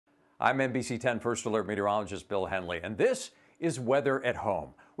I'm NBC10 First Alert Meteorologist Bill Henley, and this is Weather at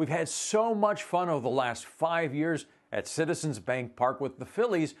Home. We've had so much fun over the last 5 years at Citizens Bank Park with the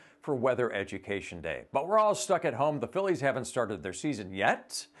Phillies for Weather Education Day. But we're all stuck at home. The Phillies haven't started their season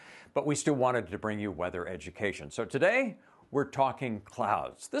yet, but we still wanted to bring you weather education. So today, we're talking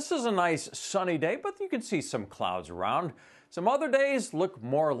clouds. This is a nice sunny day, but you can see some clouds around. Some other days look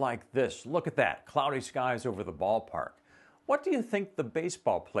more like this. Look at that, cloudy skies over the ballpark. What do you think the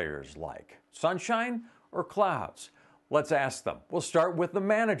baseball players like? Sunshine or clouds? Let's ask them. We'll start with the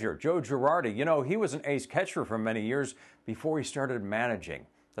manager, Joe Girardi. You know, he was an ace catcher for many years before he started managing.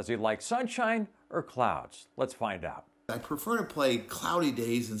 Does he like sunshine or clouds? Let's find out. I prefer to play cloudy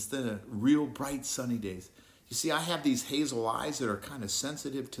days instead of real bright sunny days. You see, I have these hazel eyes that are kind of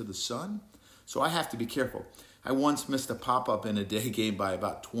sensitive to the sun, so I have to be careful. I once missed a pop-up in a day game by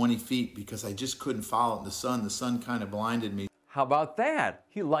about 20 feet because I just couldn't follow it in the sun. The sun kind of blinded me. How about that?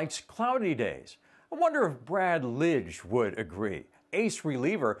 He likes cloudy days. I wonder if Brad Lidge would agree. Ace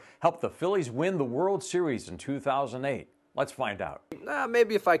reliever helped the Phillies win the World Series in 2008. Let's find out.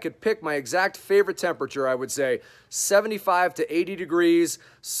 Maybe if I could pick my exact favorite temperature, I would say 75 to 80 degrees,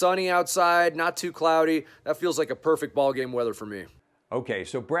 sunny outside, not too cloudy. That feels like a perfect ball game weather for me. Okay,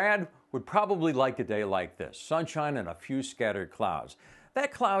 so Brad would probably like a day like this, sunshine and a few scattered clouds.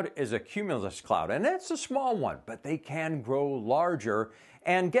 That cloud is a cumulus cloud, and it's a small one, but they can grow larger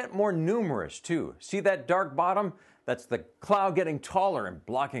and get more numerous too. See that dark bottom? That's the cloud getting taller and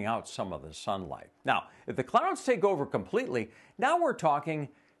blocking out some of the sunlight. Now, if the clouds take over completely, now we're talking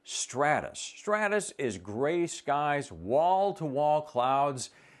stratus. Stratus is gray skies, wall-to-wall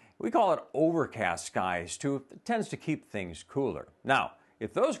clouds. We call it overcast skies too. It tends to keep things cooler. Now,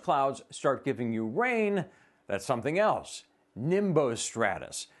 if those clouds start giving you rain, that's something else.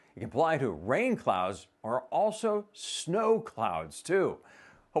 Nimbostratus. It can apply to rain clouds or also snow clouds too.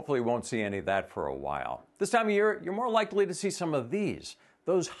 Hopefully we won't see any of that for a while. This time of year, you're more likely to see some of these.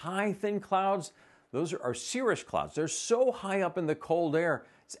 Those high, thin clouds, those are cirrus clouds. They're so high up in the cold air,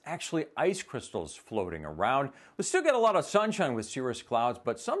 it's actually ice crystals floating around. We still get a lot of sunshine with cirrus clouds,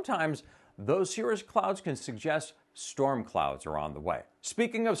 but sometimes those cirrus clouds can suggest storm clouds are on the way.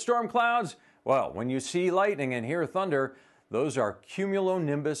 Speaking of storm clouds, well, when you see lightning and hear thunder, those are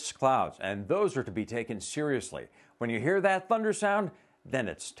cumulonimbus clouds, and those are to be taken seriously. When you hear that thunder sound, then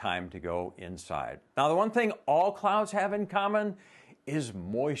it's time to go inside. Now, the one thing all clouds have in common is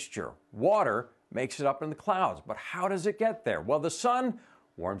moisture. Water makes it up in the clouds, but how does it get there? Well, the sun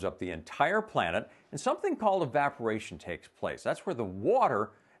warms up the entire planet, and something called evaporation takes place. That's where the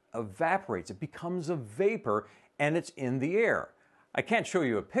water evaporates. It becomes a vapor, and it's in the air. I can't show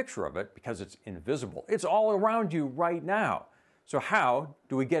you a picture of it because it's invisible. It's all around you right now. So how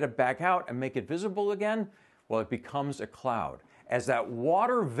do we get it back out and make it visible again? Well, it becomes a cloud. As that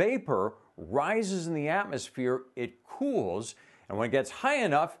water vapor rises in the atmosphere, it cools, and when it gets high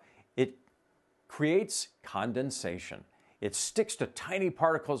enough, it creates condensation. It sticks to tiny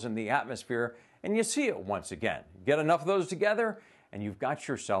particles in the atmosphere, and you see it once again. Get enough of those together, and you've got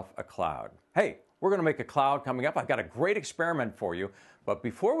yourself a cloud. Hey, we're going to make a cloud coming up. I've got a great experiment for you. But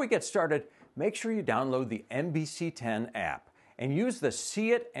before we get started, make sure you download the NBC10 app and use the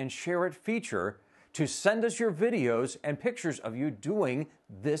See It and Share It feature to send us your videos and pictures of you doing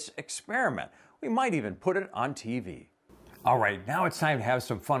this experiment. We might even put it on TV. All right, now it's time to have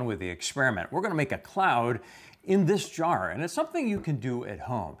some fun with the experiment. We're going to make a cloud in this jar, and it's something you can do at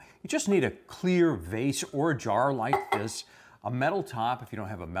home. You just need a clear vase or jar like this, a metal top, if you don't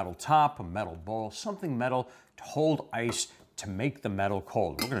have a metal top, a metal bowl, something metal to hold ice to make the metal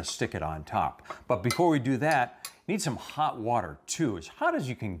cold. We're going to stick it on top. But before we do that, you need some hot water too, as hot as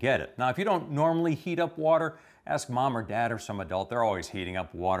you can get it. Now, if you don't normally heat up water, ask mom or dad or some adult. They're always heating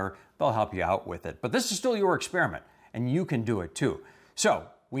up water. They'll help you out with it. But this is still your experiment, and you can do it too. So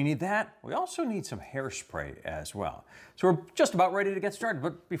we need that. We also need some hairspray as well. So we're just about ready to get started.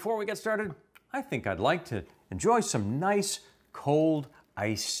 But before we get started, I think I'd like to enjoy some nice cold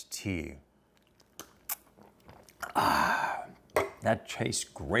iced tea. Ah, that tastes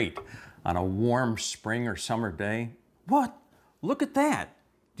great on a warm spring or summer day. What? Look at that.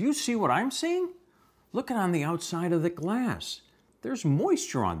 Do you see what I'm seeing? Look on the outside of the glass. There's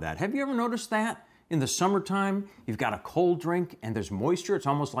moisture on that. Have you ever noticed that? In the summertime, you've got a cold drink and there's moisture. It's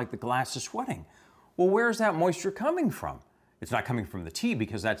almost like the glass is sweating. Well, where's that moisture coming from? It's not coming from the tea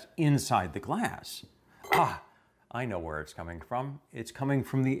because that's inside the glass. Ah, I know where it's coming from. It's coming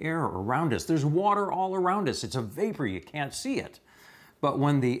from the air around us. There's water all around us. It's a vapor. You can't see it. But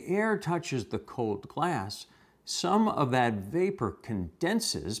when the air touches the cold glass, some of that vapor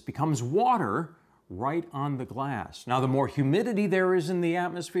condenses, becomes water, right on the glass. Now, the more humidity there is in the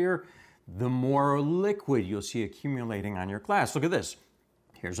atmosphere, the more liquid you'll see accumulating on your glass. Look at this.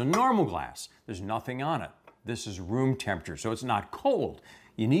 Here's a normal glass. There's nothing on it. This is room temperature, so it's not cold.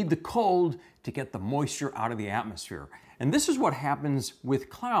 You need the cold to get the moisture out of the atmosphere. And this is what happens with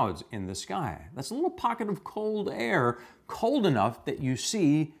clouds in the sky. That's a little pocket of cold air, cold enough that you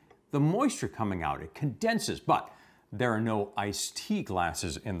see the moisture coming out. It condenses, but there are no iced tea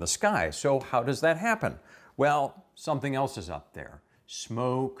glasses in the sky. So how does that happen? Well, something else is up there.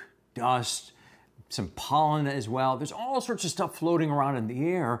 Smoke, dust, some pollen as well. There's all sorts of stuff floating around in the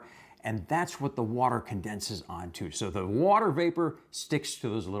air, and that's what the water condenses onto. So the water vapor sticks to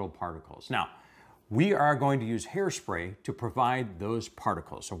those little particles. Now, we are going to use hairspray to provide those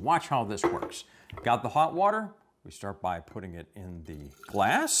particles. So watch how this works. Got the hot water? We start by putting it in the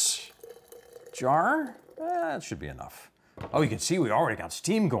glass jar. That should be enough. Oh, you can see we already got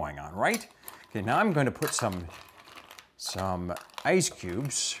steam going on, right? Okay, now I'm going to put some ice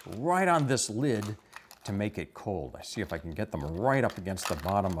cubes right on this lid to make it cold. I see if I can get them right up against the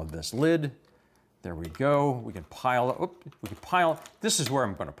bottom of this lid. There we go. We can pile, this is where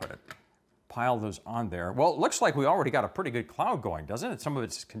I'm going to put it. Pile those on there. Well, it looks like we already got a pretty good cloud going, doesn't it? Some of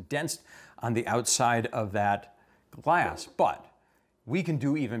it's condensed on the outside of that glass, but we can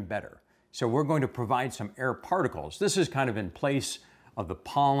do even better. So we're going to provide some air particles. This is kind of in place of the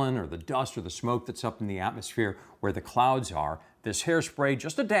pollen or the dust or the smoke that's up in the atmosphere where the clouds are. This hairspray,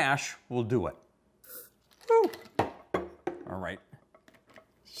 just a dash, will do it. Woo. All right.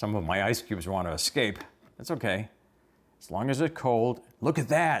 Some of my ice cubes want to escape. That's okay. As long as it's cold. Look at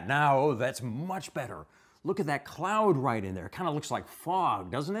that. Now, oh, that's much better. Look at that cloud right in there. It kind of looks like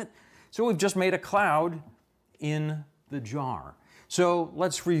fog, doesn't it? So we've just made a cloud in the jar. So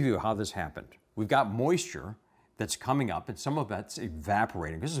let's review how this happened. We've got moisture that's coming up, and some of that's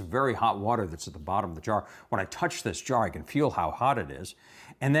evaporating. This is very hot water that's at the bottom of the jar. When I touch this jar, I can feel how hot it is.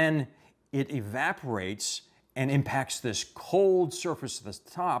 And then it evaporates and impacts this cold surface at the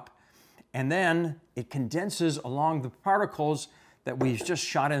top, and then it condenses along the particles that we've just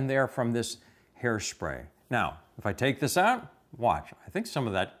shot in there from this hairspray. Now, if I take this out, watch. I think some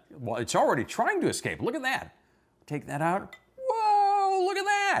of that, well, it's already trying to escape. Look at that. Take that out. Whoa, look at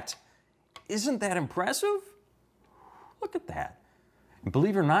that. Isn't that impressive? Look at that. And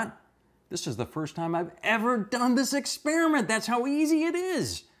believe it or not, this is the first time I've ever done this experiment. That's how easy it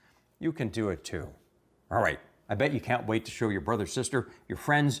is. You can do it too. All right, I bet you can't wait to show your brother, sister, your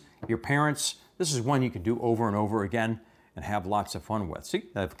friends, your parents. This is one you can do over and over again and have lots of fun with. See,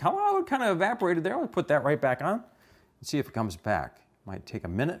 the cloud kind of evaporated there. I'll put that right back on and see if it comes back. Might take a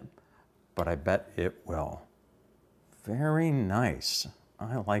minute, but I bet it will. Very nice.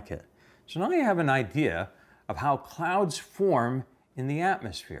 I like it. So now you have an idea of how clouds form in the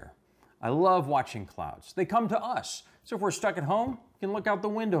atmosphere. I love watching clouds. They come to us. So if we're stuck at home, you can look out the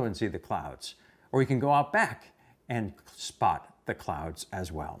window and see the clouds. Or you can go out back and spot the clouds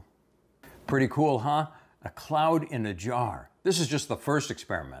as well. Pretty cool, huh? A cloud in a jar. This is just the first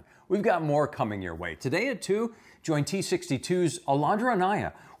experiment. We've got more coming your way. Today at 2, join T62's Alondra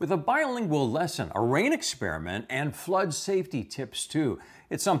Anaya with a bilingual lesson, a rain experiment, and flood safety tips too.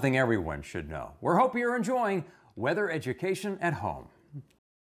 It's something everyone should know. We hope you're enjoying weather education at home.